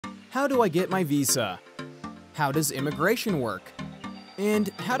How do I get my visa? How does immigration work? And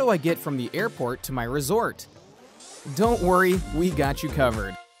how do I get from the airport to my resort? Don't worry, we got you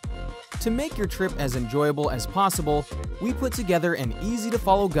covered. To make your trip as enjoyable as possible, we put together an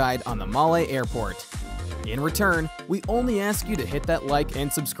easy-to-follow guide on the Malé Airport. In return, we only ask you to hit that like and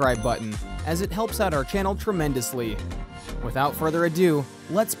subscribe button, as it helps out our channel tremendously. Without further ado,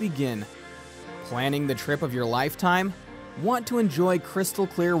 let's begin. Planning the trip of your lifetime? Want to enjoy crystal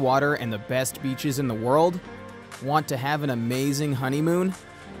clear water and the best beaches in the world? Want to have an amazing honeymoon?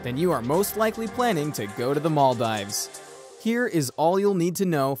 Then you are most likely planning to go to the Maldives. Here is all you'll need to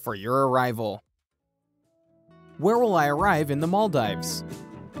know for your arrival. Where will I arrive in the Maldives?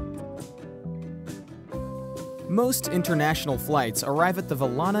 Most international flights arrive at the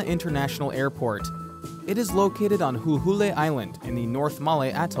Velana International Airport. It is located on Hulhulé Island in the North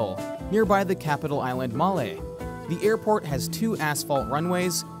Malé Atoll, nearby the capital island Malé. The airport has 2 asphalt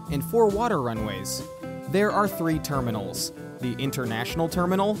runways and 4 water runways. There are 3 terminals: the International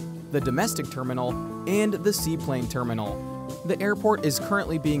Terminal, the Domestic Terminal, and the Seaplane Terminal. The airport is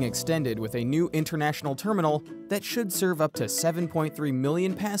currently being extended with a new international terminal that should serve up to 7.3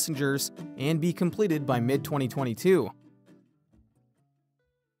 million passengers and be completed by mid-2022.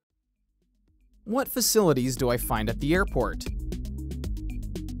 What facilities do I find at the airport?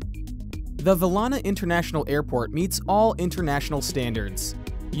 The Velana International Airport meets all international standards.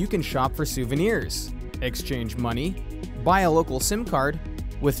 You can shop for souvenirs, exchange money, buy a local SIM card,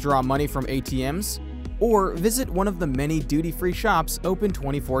 withdraw money from ATMs, or visit one of the many duty-free shops open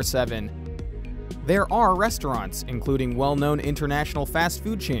 24/7. There are restaurants, including well-known international fast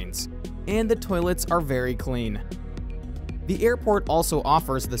food chains, and the toilets are very clean. The airport also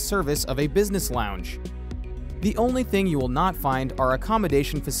offers the service of a business lounge. The only thing you will not find are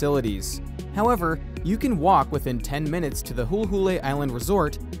accommodation facilities. However, you can walk within 10 minutes to the Hulhulé Island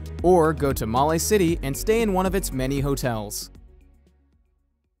Resort, or go to Malé City and stay in one of its many hotels.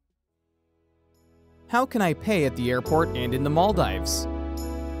 How can I pay at the airport and in the Maldives?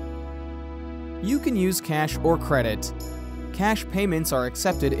 You can use cash or credit. Cash payments are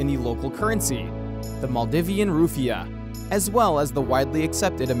accepted in the local currency, the Maldivian rupiah, as well as the widely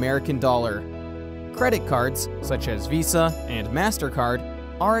accepted American dollar. Credit cards, such as Visa and MasterCard,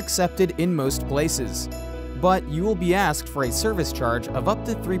 are accepted in most places, but you will be asked for a service charge of up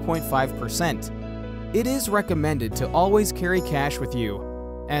to 3.5%. It is recommended to always carry cash with you,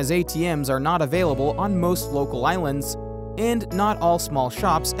 as ATMs are not available on most local islands, and not all small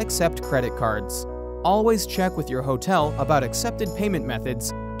shops accept credit cards. Always check with your hotel about accepted payment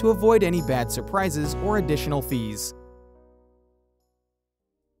methods to avoid any bad surprises or additional fees.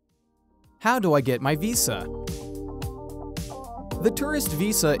 How do I get my visa? The tourist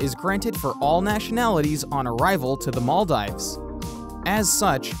visa is granted for all nationalities on arrival to the Maldives. As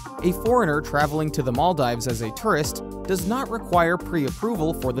such, a foreigner traveling to the Maldives as a tourist does not require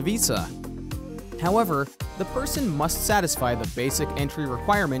pre-approval for the visa. However, the person must satisfy the basic entry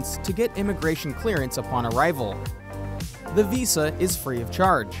requirements to get immigration clearance upon arrival. The visa is free of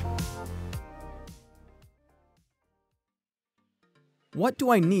charge. What do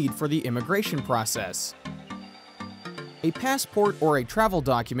I need for the immigration process? A passport or a travel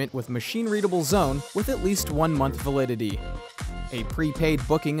document with machine-readable zone with at least 1 month validity. A prepaid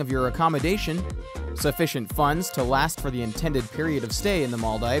booking of your accommodation, sufficient funds to last for the intended period of stay in the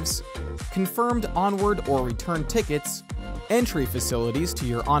Maldives, confirmed onward or return tickets, entry facilities to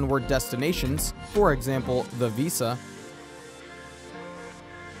your onward destinations, for example, the visa,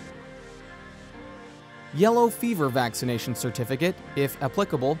 yellow fever vaccination certificate, if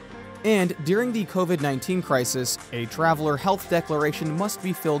applicable, and during the COVID-19 crisis, a traveler health declaration must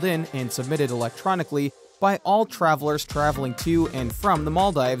be filled in and submitted electronically by all travelers traveling to and from the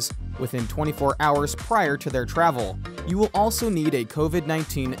Maldives within 24 hours prior to their travel. You will also need a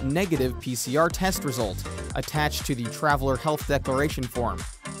COVID-19 negative PCR test result attached to the Traveler Health Declaration form.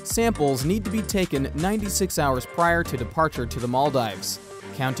 Samples need to be taken 96 hours prior to departure to the Maldives,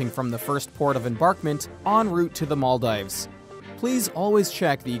 counting from the first port of embarkment en route to the Maldives. Please always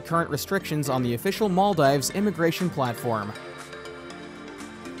check the current restrictions on the official Maldives immigration platform.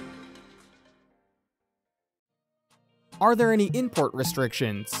 Are there any import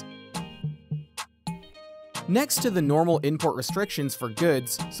restrictions? Next to the normal import restrictions for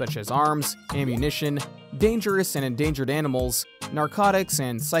goods such as arms, ammunition, dangerous and endangered animals, narcotics,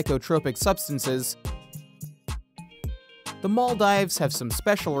 and psychotropic substances, the Maldives have some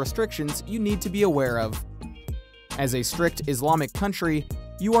special restrictions you need to be aware of. As a strict Islamic country,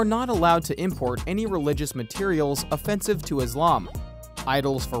 you are not allowed to import any religious materials offensive to Islam,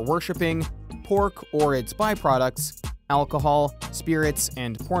 idols for worshipping, pork or its byproducts, alcohol, spirits,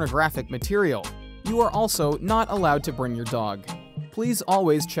 and pornographic material. You are also not allowed to bring your dog. Please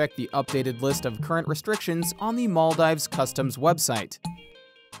always check the updated list of current restrictions on the Maldives Customs website.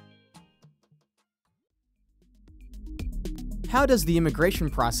 How does the immigration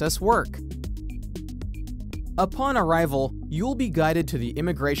process work? Upon arrival, you'll be guided to the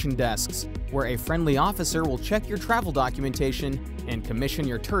immigration desks, where a friendly officer will check your travel documentation and commission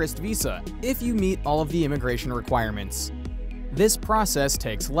your tourist visa if you meet all of the immigration requirements. This process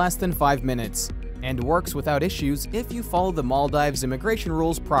takes less than 5 minutes and works without issues if you follow the Maldives immigration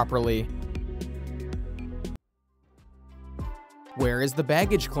rules properly. Where is the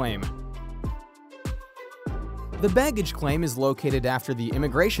baggage claim? The baggage claim is located after the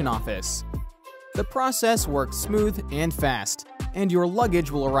immigration office. The process works smooth and fast, and your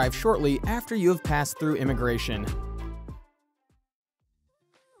luggage will arrive shortly after you have passed through immigration.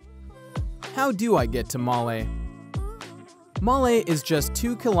 How do I get to Malé? Malé is just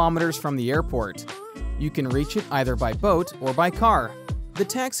 2 kilometers from the airport. You can reach it either by boat or by car. The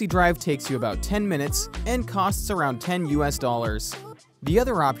taxi drive takes you about 10 minutes and costs around $10 US. The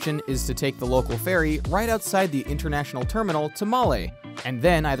other option is to take the local ferry right outside the international terminal to Malé, and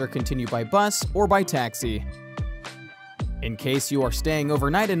then either continue by bus or by taxi. In case you are staying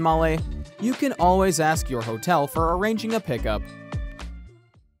overnight in Malé, you can always ask your hotel for arranging a pickup.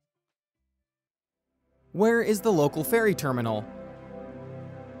 Where is the local ferry terminal?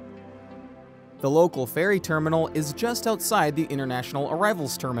 The local ferry terminal is just outside the International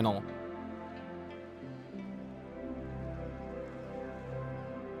Arrivals Terminal.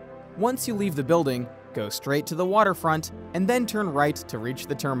 Once you leave the building, go straight to the waterfront and then turn right to reach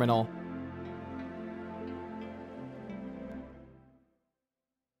the terminal.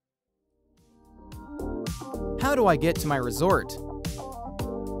 How do I get to my resort?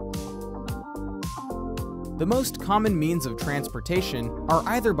 The most common means of transportation are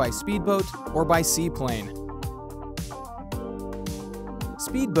either by speedboat or by seaplane.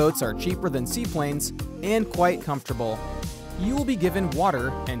 Speedboats are cheaper than seaplanes and quite comfortable. You will be given water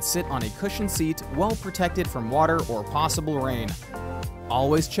and sit on a cushioned seat well protected from water or possible rain.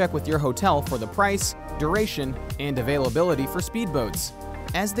 Always check with your hotel for the price, duration, and availability for speedboats,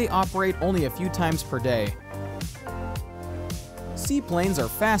 as they operate only a few times per day. Seaplanes are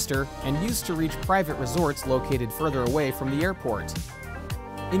faster and used to reach private resorts located further away from the airport.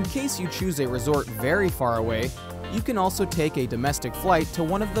 In case you choose a resort very far away, you can also take a domestic flight to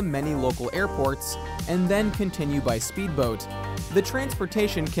one of the many local airports and then continue by speedboat. The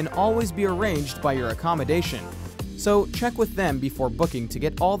transportation can always be arranged by your accommodation, so check with them before booking to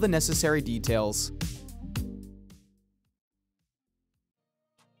get all the necessary details.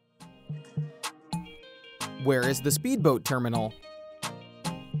 Where is the speedboat terminal?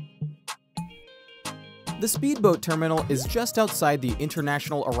 The speedboat terminal is just outside the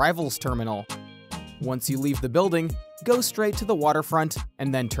International Arrivals Terminal. Once you leave the building, go straight to the waterfront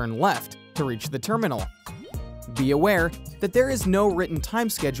and then turn left to reach the terminal. Be aware that there is no written time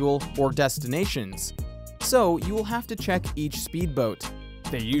schedule or destinations, so you will have to check each speedboat.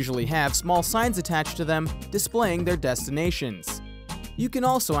 They usually have small signs attached to them displaying their destinations. You can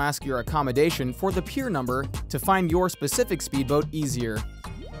also ask your accommodation for the pier number to find your specific speedboat easier.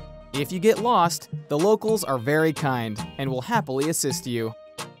 If you get lost, the locals are very kind and will happily assist you.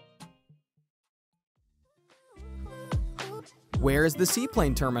 Where is the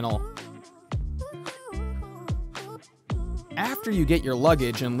seaplane terminal? After you get your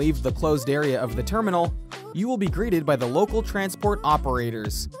luggage and leave the closed area of the terminal, you will be greeted by the local transport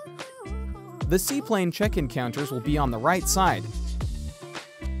operators. The seaplane check-in counters will be on the right side.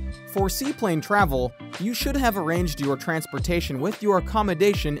 For seaplane travel, you should have arranged your transportation with your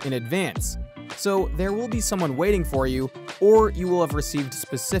accommodation in advance, so there will be someone waiting for you, or you will have received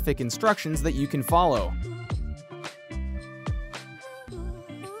specific instructions that you can follow.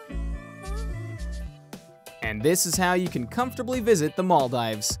 And this is how you can comfortably visit the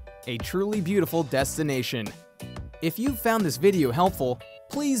Maldives, a truly beautiful destination. If you found this video helpful,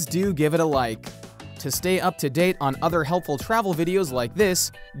 please do give it a like. To stay up to date on other helpful travel videos like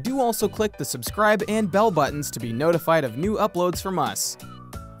this, do also click the subscribe and bell buttons to be notified of new uploads from us.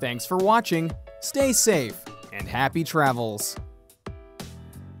 Thanks for watching, stay safe, and happy travels!